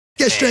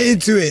Get straight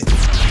into it.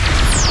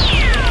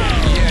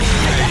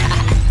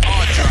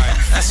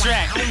 That's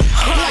right.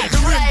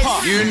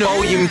 You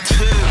know him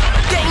too.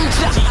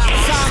 Danjah,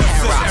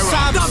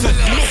 Samson,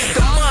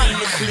 Mr. Mike.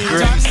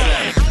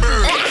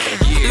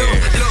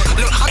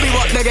 Look, I be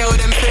what the girl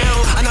them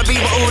feel, and I be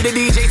what all the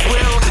DJs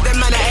will.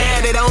 Them man are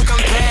air, they don't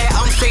compare.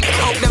 I'm straight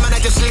coke, them man are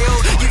just lil.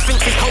 You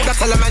think he's cold, I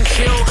tell a man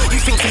chill. You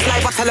think he's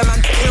live, I tell a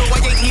man pill. I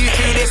ain't new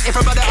to this. If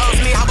a brother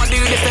asks me how I do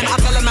this, then I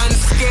tell a man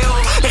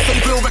skill. They say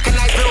real,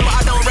 recognize real, but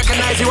I don't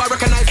recognize you, I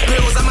recognize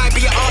bills. I might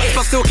be an artist,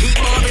 but still keep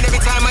marring. Every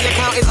time my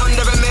account is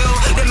under a mil.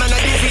 Them man are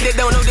dizzy, they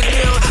don't know the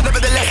deal.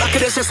 Nevertheless, I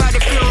could just how they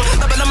feel.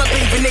 No, but I'm a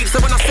baby Nate, so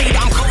when I say that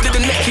I'm colder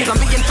than Nick, I'm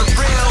being for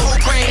real. Whole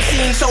brain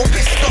seems so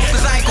pissed off,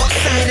 cause I got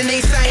signed and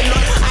they signed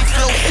on. I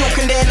flow silk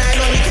and then I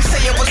know you can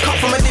say it was cut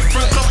from a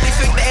different cloth. They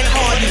think they ain't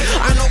hardy.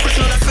 I know Chris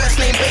on a first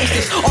name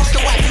basis. Ask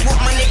the wife what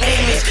my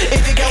nickname is.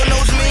 If your girl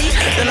knows me,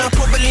 then I'll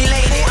probably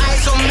lay their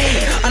eyes on me.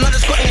 Another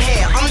Scott in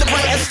here. I'm the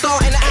brightest star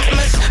in the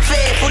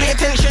atmosphere. For the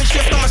attention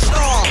shift, I'm a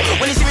star.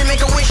 When you see me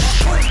make a wish,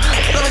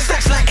 blowing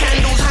stacks like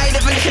candles. High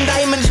definition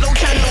diamonds, no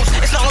channels.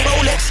 It's not a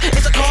Rolex,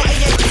 it's a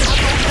Cartier.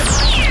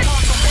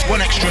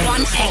 One extra.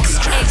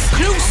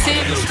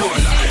 Exclusive.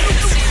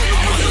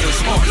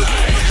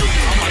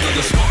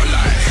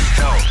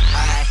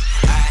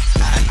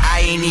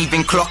 I ain't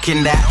even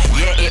clocking that.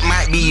 Yeah, it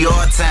might be your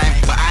time,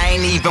 but I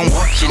ain't even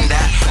watching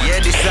that. Yeah,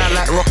 this sound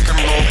like rock and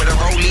roll, but a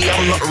rollie,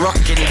 I'm not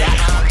rocking that.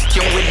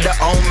 Fucking with the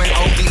omen,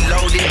 I'll be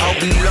loading, I'll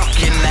be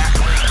locking that.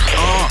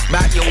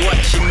 Back you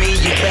watching me,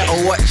 you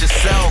better watch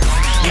yourself.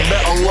 You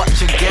better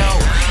watch your girl,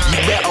 you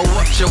better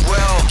watch your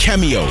well.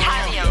 Cameo,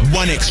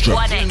 one extra.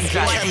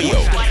 Cameo,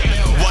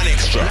 one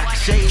extra.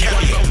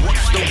 Cameo,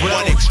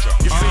 one extra.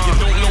 You say you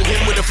don't know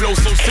him with a flow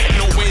so sick,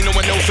 no way no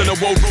one else in the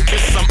world wrote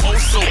this. I'm oh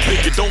so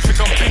big, you don't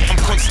think I'm big,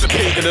 I'm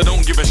constipated, I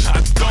don't give a shit,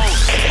 I don't.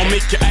 I'll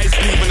make your eyes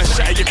bleed when I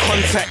shatter your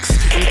contacts.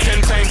 In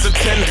 10 times of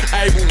 10,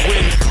 I will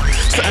win.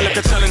 Something like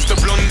a challenge to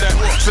blonde that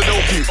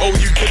Sudoku, oh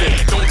you did it,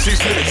 don't choose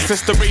limits.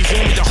 Test the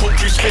regime with your whole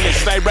juice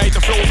finished. I ride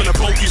the flows on a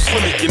boat, you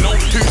swim it, you know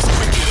who's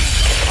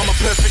quickest. I'm a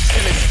perfect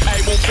cynic,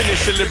 I won't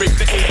finish a lyric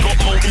that ain't got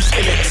movies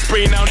in it.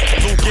 Spray now,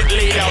 will get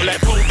laid out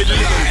like folded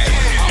linen.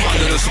 I'm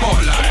under the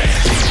spotlight.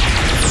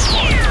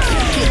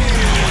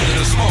 Under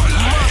the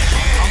spotlight.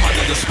 I'm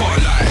under the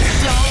spotlight.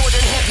 Loud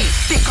and heavy,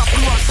 stick up,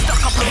 you are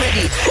stuck up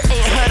already.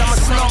 Ain't heard I'm a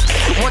snob.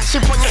 One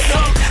chip on your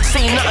song,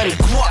 say nothing.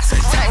 What?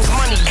 Time's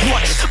money,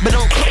 watch. But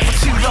don't clock for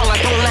too long, I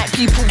don't like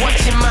people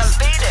watching, man.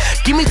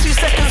 Give me 2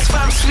 seconds,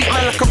 fam, sweet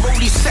man, like a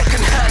rollie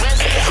second hand.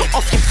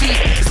 Off your feet,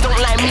 just don't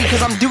like me,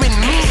 cause I'm doing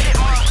me.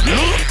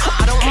 Me?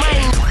 I don't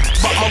mind,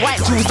 but my white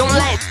tools don't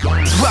like.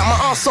 Work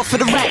my ass off for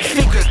the right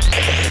figure.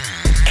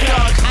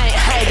 Dog, I ain't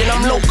hiding,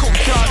 I'm local,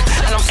 dog.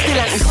 And I'm still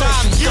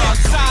anti-social,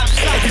 dog.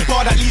 Every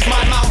bar that leaves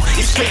my mouth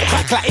is straight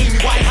crack like Amy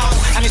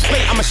Winehouse. And it's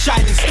great, I'm a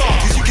shining star,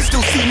 cause you can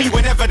still see me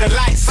whenever the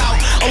lights out.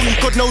 Only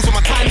God knows when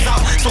my time's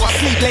out, so I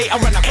sleep late,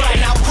 I run a grind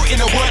out. Put in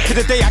the work to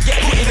the day I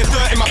get put in the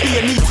dirt. In my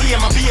BME tea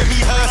and my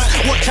BME hearse.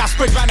 Watch I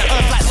spread round the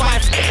earth like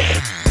swine.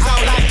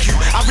 Out like you,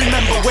 I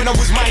remember when I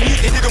was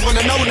minute, they didn't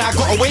wanna know, now I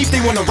got a wave they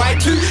wanna ride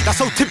to. That's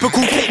so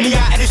typical, take me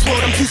out of this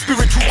world, I'm too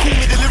spiritual. Call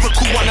me the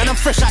lyrical one, and I'm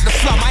fresh out the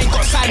slum. I ain't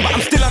got signed, but I'm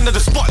still under the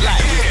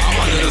spotlight.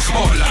 I'm under the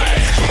spotlight.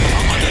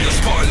 I'm under the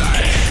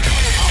spotlight.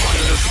 I'm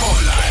under the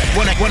spotlight.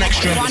 One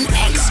extra.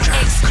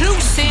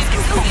 Exclusive.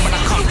 But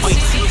I can't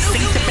wait.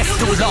 Sing the best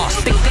till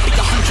last. Think the big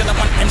 101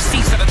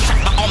 MCs for the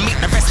track, but I'll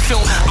make the rest feel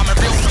I'm a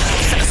real.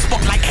 Set the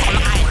spotlight on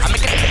the eye. I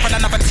make it for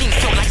another team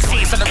feel like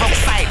seas on the wrong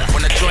side.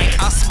 Wanna join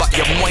us, but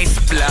you're moist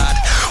blood.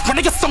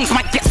 One of your songs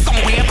might get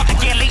somewhere, but a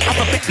year later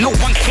a bit, no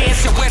one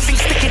cares. Your words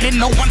ain't sticking in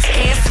no one's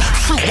ears.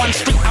 Through one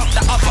street out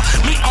the other.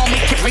 Me, I'll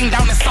make it rain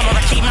down in summer.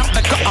 I came out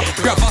the gutter,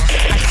 brother.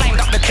 I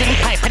climbed up the gin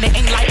pipe and it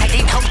ain't like I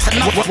ain't home to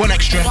nothing. One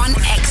extra.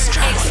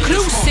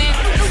 Exclusive.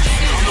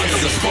 Under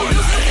the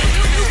spotlight.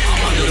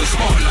 I'm under the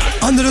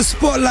spotlight. Under the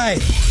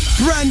Spotlight.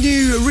 Brand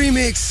new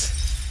remix.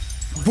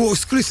 Brought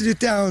exclusively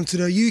down to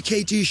the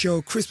UKG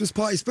show Christmas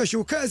party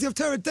special courtesy of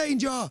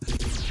Danjah.